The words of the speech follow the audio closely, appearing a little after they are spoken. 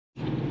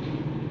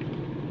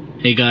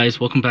Hey guys,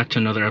 welcome back to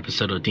another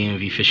episode of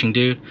DMV Fishing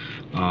Dude.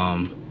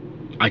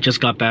 I just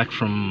got back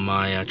from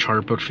my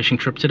charter boat fishing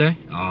trip today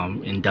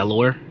in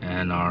Delaware,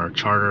 and our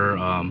charter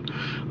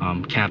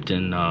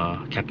Captain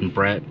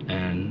Brent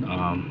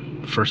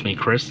and first mate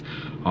Chris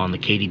on the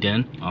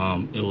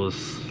Katydid. It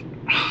was,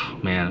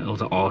 man, it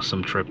was an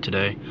awesome trip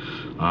today.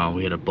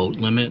 We had a boat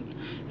limit,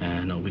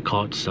 and we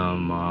caught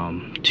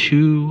some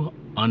two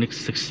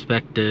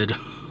unexpected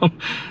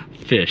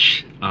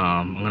fish.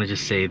 I'm gonna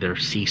just say they're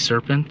sea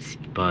serpents,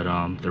 but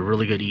they're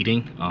really good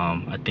eating.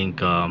 I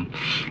think a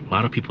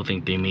lot of people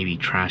think they may be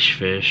trash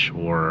fish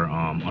or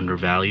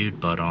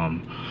undervalued, but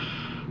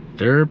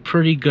they're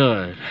pretty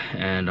good,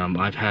 and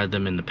I've had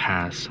them in the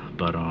past.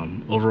 But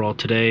overall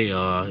today,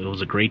 it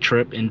was a great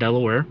trip in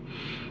Delaware.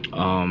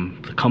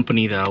 The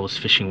company that I was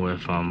fishing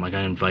with, I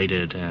got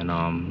invited, and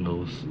I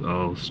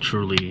was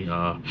truly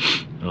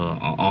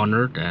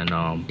honored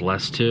and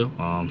blessed to.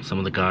 Some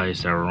of the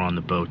guys that were on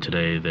the boat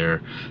today,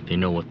 they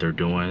know what they're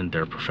doing.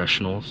 They're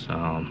professionals.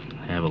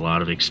 They have a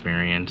lot of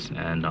experience,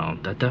 and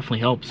that definitely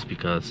helps,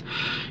 because,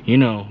 you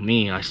know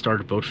me, I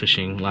started boat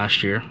fishing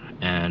last year,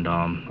 and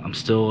I'm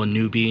still a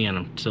newbie, and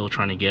I'm still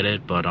trying to get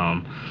it, but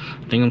I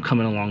think I'm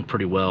coming along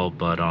pretty well.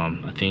 But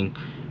I think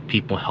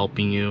people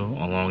helping you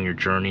along your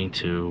journey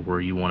to where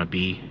you want to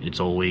be, it's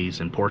always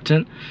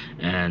important.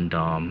 And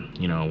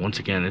you know, once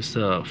again, it's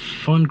a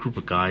fun group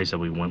of guys that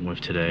we went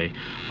with today.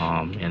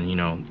 And you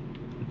know,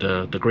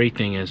 the great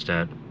thing is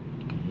that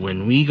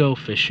when we go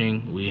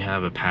fishing, we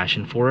have a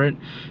passion for it,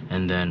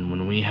 and then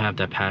when we have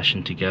that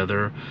passion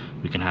together,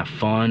 we can have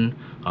fun,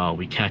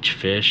 we catch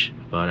fish,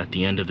 but at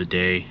the end of the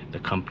day, the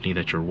company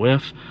that you're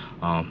with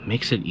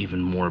makes it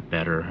even more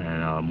better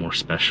and more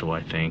special,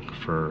 I think,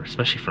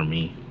 especially for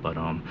me. But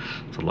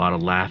it's a lot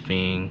of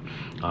laughing,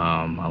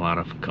 a lot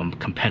of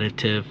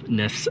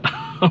competitiveness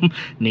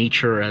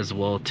nature as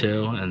well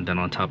too, and then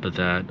on top of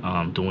that,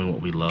 doing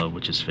what we love,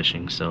 which is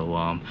fishing.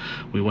 So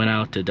we went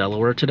out to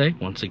Delaware today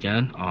once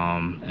again,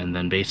 and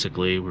then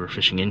basically we were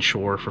fishing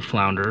inshore for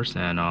flounders,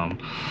 and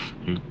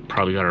we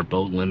probably got our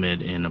boat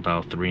limit in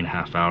about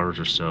 3.5 hours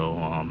or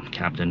so.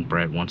 Captain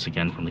Brent, once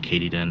again from the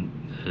Katydid,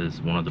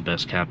 is one of the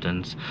best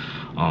captains,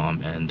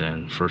 and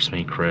then first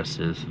mate Chris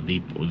is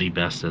the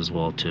best as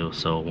well too.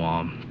 So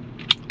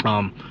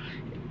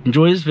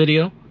enjoy this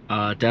video.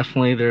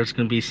 Definitely there's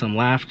gonna be some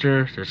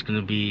laughter, there's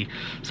gonna be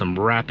some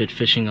rapid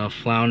fishing of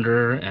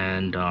flounder,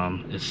 and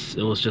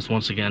it was just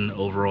once again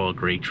overall a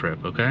great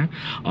trip. Okay,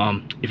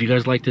 if you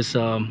guys like this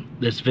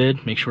this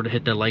vid, make sure to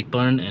hit that like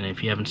button, and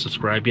if you haven't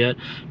subscribed yet,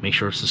 make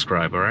sure to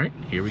subscribe. All right,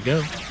 here we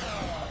go.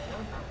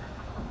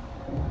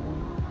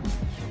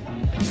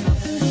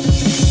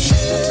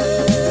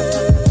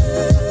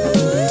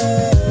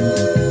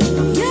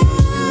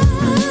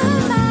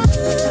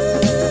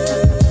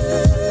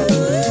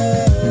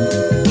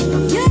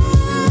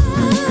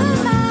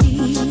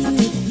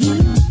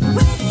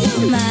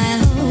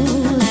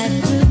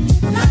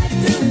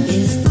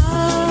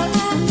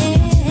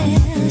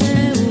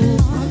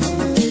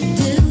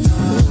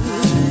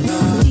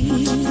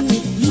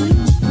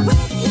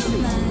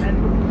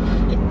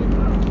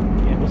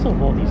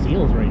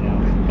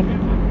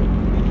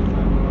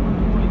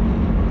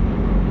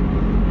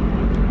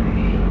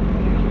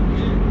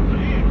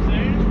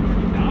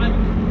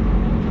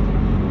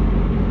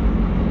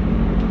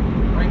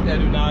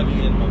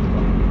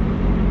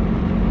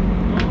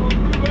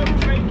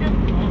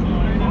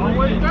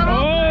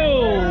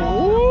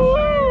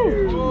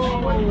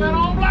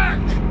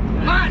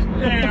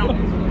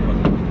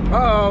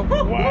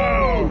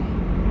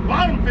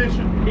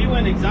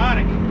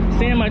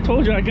 Sam, I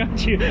told you I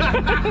got you.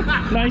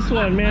 Nice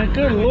one, man.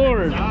 Good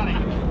Lord.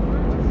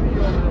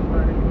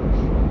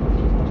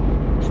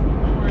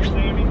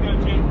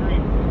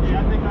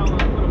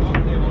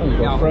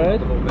 Go,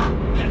 Fred.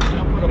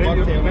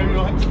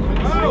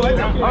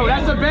 Oh,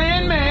 that's a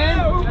band,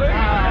 man.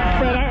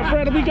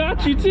 Fred, we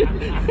got you too.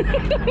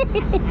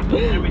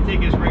 Can we take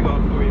his ring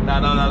off for you?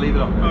 No, leave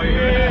it on. Oh,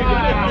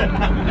 yeah.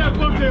 Put that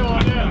booktail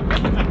on, yeah.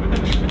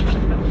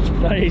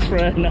 Nice,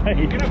 Fred,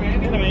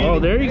 nice. Oh,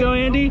 there you go,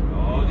 Andy.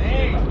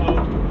 Hey,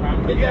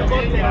 get that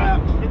bucktail out.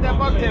 Get that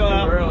bucktail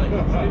out. Really?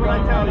 See what I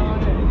tell you.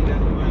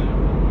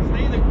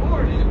 Stay in the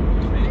court.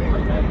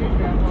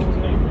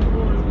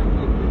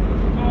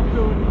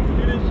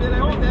 Do this shit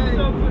every day.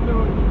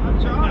 I'm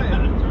trying.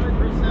 I'm trying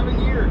for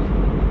 7 years.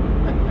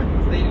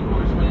 Stay in the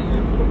course, man.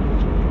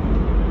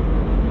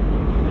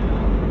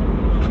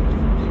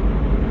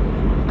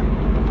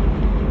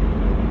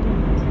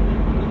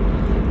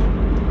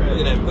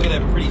 Look at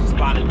that pretty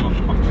spotted one.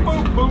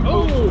 Boom, boom, boom.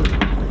 Oh.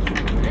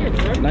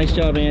 Nice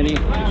job, Andy.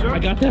 I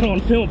got that on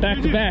film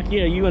back to back.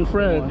 Yeah, you and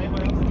Fred. Come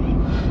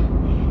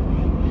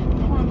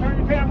on, turn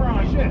your camera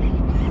on. Shit.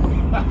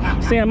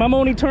 Sam, I'm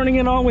only turning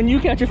it on when you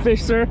catch a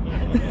fish, sir.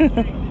 Turn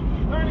the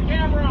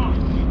camera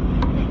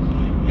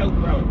on. Go,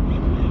 bro.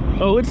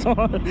 Oh, it's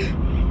on.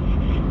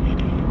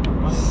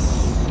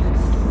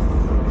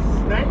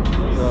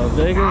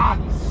 Bigger.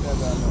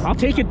 I'll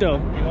take it though.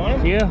 You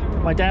want it? Yeah,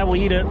 my dad will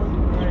eat it.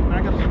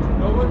 Back up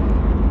over.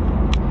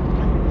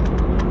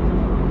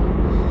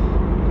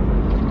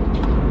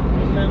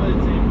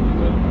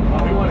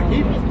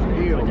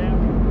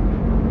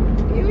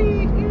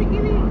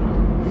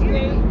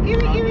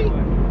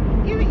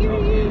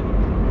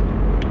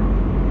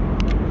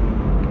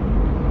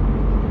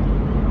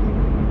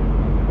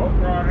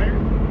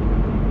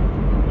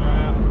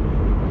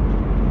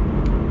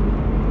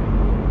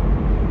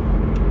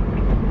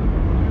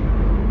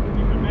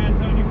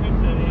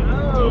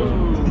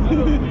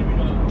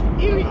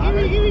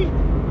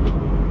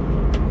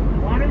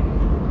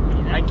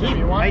 Tim,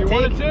 you want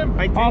it,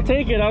 Tim? I'll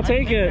take it. I'll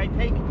take it.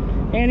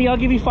 Andy, I'll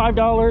give you $5.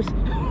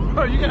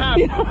 Oh, you can have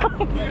it. You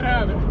can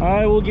have it.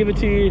 I will give it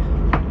to you.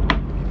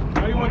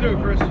 How do you want to do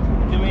it, Chris?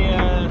 Give me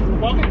a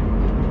bucket.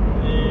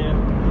 Yeah.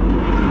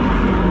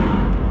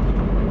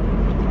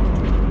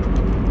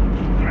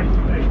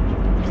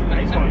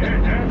 Nice one.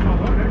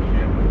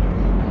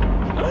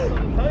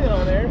 Tell you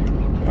on there. I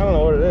don't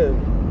know what it is.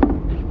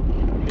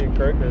 Be a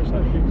croak or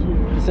something.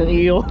 It's an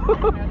eel.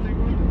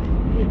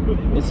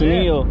 It's an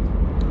eel.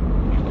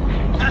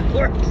 That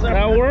works.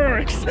 That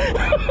works.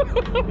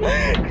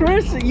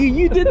 Chris,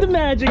 you did the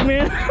magic,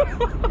 man.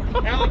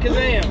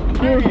 Alakazam.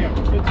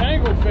 It's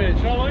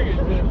anglefish. I like it.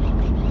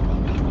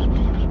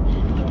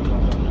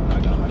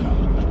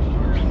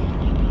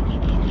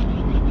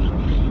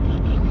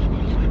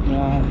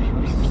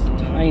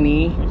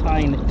 Tiny.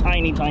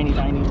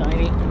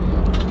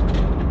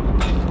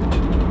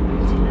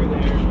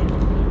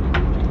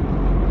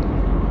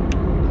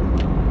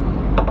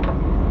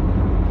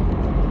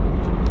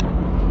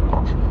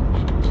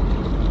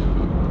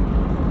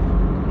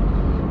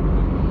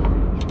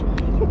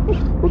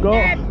 We're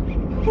going.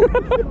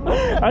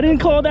 I didn't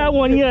call that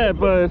one yet,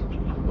 but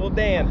Little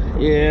Dan.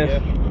 yeah.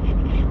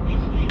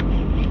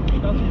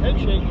 Head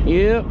shake.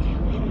 Yep.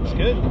 It's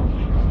good.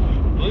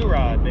 Blue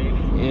rod, baby.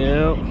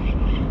 Yep.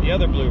 The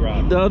other blue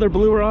rod. The other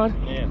blue rod.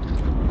 Yeah.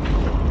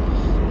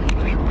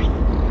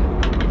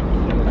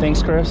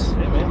 Thanks, Chris.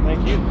 Yeah, man.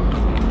 Thank you.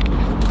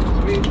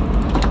 Sweet.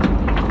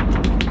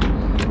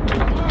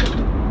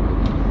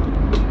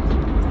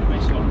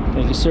 Nice one.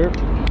 Thank you, sir.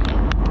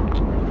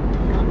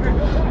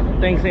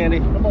 Thanks, Andy.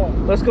 Come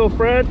on. Let's go,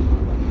 Fred.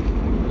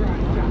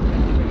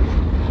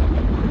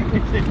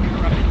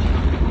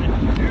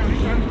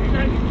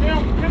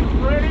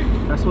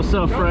 That's what's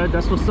up, Fred.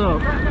 That's what's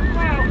up.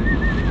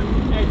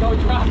 Hey, don't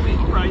drop it.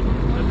 Right.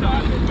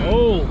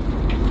 Oh.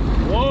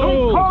 Whoa.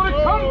 Don't call it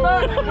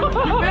comeback.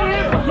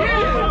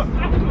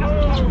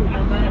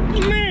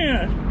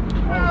 Man.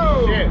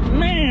 Oh, shit.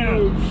 Man. Oh,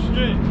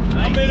 shit.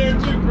 I'm in there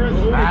too, Chris.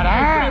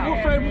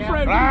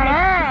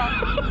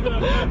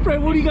 Fred,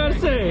 what do you got to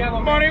say?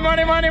 Money,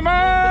 money, money,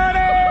 money.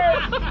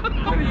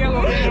 Put a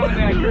yellow man on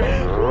that,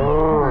 Chris.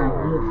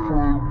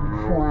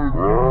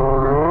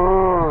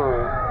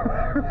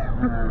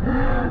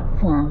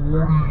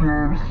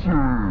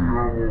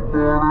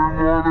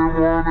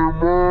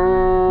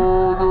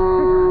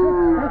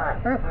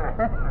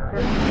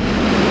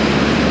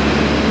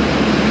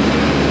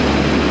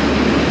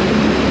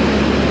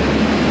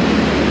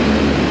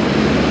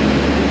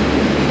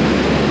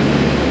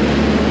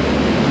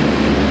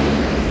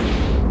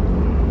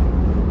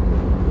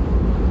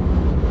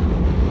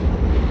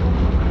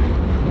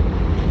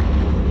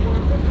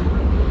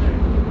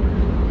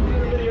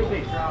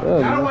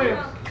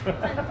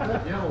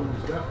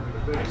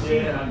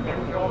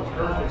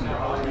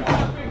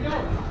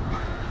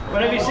 But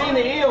have you seen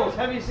the eels?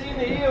 Have you seen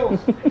the eels?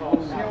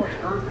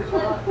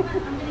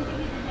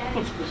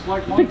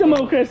 Pick them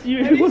up, Chris. Have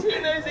you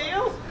seen those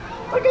eels?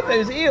 Look at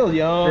those eels,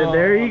 y'all.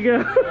 There you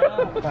go.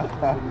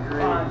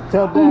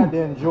 Tell Dad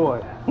to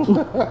enjoy. Do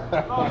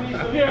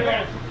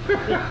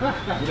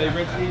they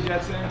rinse these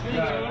yet, Sam?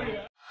 Yeah.